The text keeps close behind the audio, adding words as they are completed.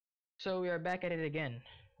So we are back at it again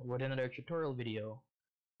with another tutorial video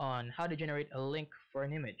on how to generate a link for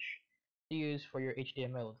an image to use for your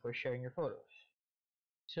HTML for sharing your photos.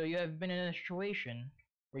 So you have been in a situation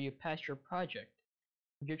where you passed your project,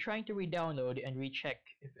 you're trying to re-download and recheck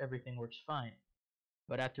if everything works fine.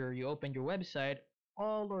 But after you open your website,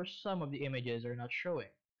 all or some of the images are not showing.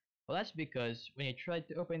 Well, that's because when you tried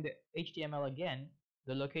to open the HTML again,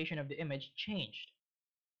 the location of the image changed.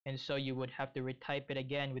 And so you would have to retype it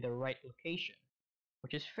again with the right location,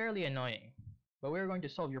 which is fairly annoying, but we're going to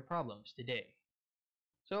solve your problems today.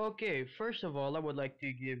 So okay, first of all, I would like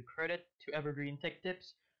to give credit to Evergreen Tech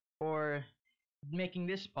Tips for making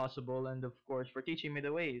this possible and of course for teaching me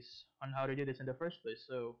the ways on how to do this in the first place,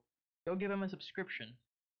 so go give them a subscription.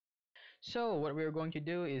 So what we're going to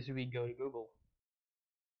do is we go to Google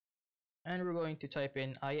and we're going to type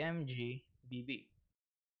in ImgBB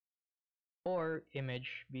or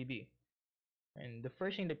ImgBB. And the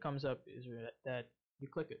first thing that comes up is that you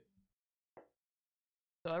click it.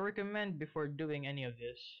 So I recommend before doing any of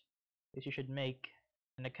this is you should make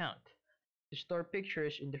an account to store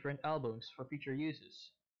pictures in different albums for future uses.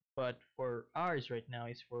 But for ours right now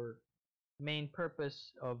is for main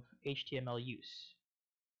purpose of HTML use.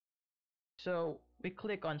 So we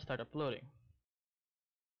click on start uploading.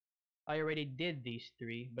 I already did these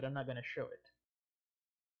three, but I'm not gonna show it.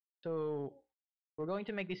 So we're going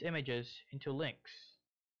to make these images into links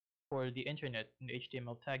for the internet and the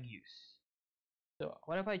HTML tag use. So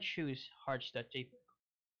what if I choose hearts.jpg?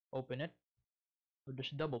 Open it, or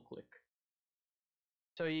just double click.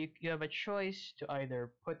 So you have a choice to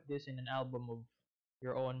either put this in an album of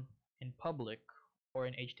your own in public or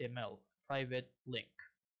in HTML, private link.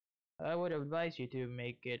 I would advise you to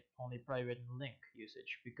make it only private link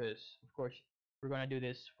usage because of course we're gonna do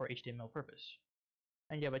this for HTML purpose.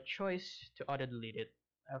 And you have a choice to auto delete it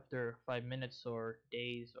after 5 minutes or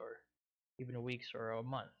days or even weeks or a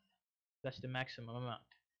month. That's the maximum amount.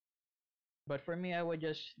 But for me, I would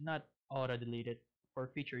just not auto delete it for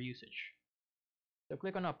future usage. So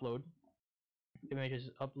click on upload. The image is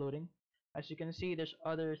uploading. As you can see, there's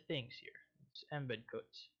other things here. It's embed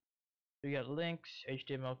codes. So you got links,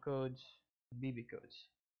 HTML codes, BB codes.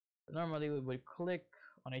 So normally we would click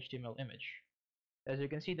on HTML image. As you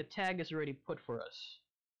can see, the tag is already put for us.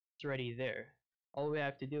 It's already there. All we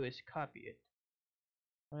have to do is copy it.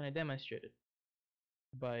 I'm going to demonstrate it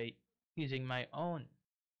by using my own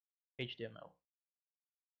HTML.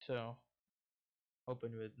 So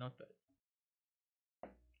open with Notepad.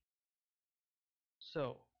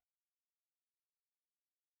 So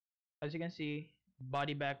as you can see,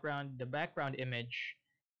 body background, the background image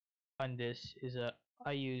on this is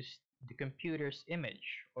I used the computer's image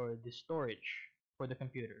or the storage for the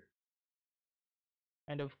computer.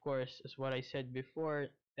 And of course, as what I said before,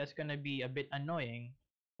 that's gonna be a bit annoying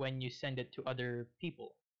when you send it to other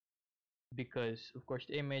people because of course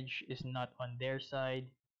the image is not on their side,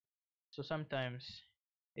 so sometimes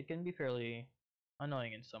it can be fairly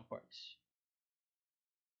annoying in some parts.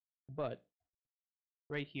 But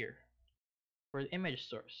right here for the image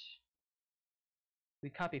source,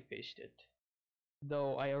 we copy paste it,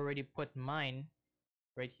 though I already put mine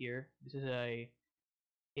right here. This is a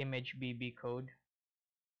ImgBB code.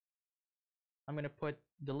 I'm gonna put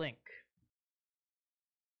the link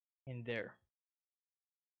in there.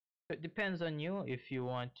 So it depends on you if you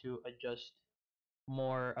want to adjust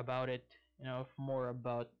more about it, more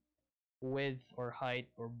about width or height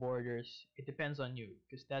or borders. It depends on you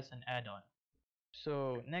because that's an add-on.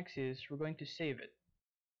 So next is we're going to save it,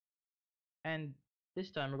 and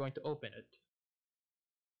this time we're going to open it.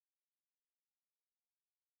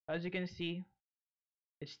 As you can see,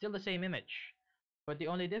 it's still the same image, but the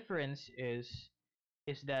only difference is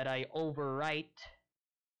that I overwrite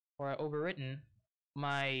or I overwritten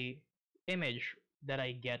my image that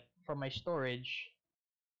I get from my storage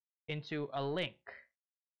into a link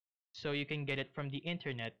so you can get it from the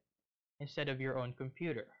internet instead of your own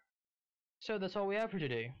computer. So that's all we have for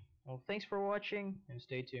today. Well, thanks for watching and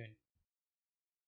stay tuned.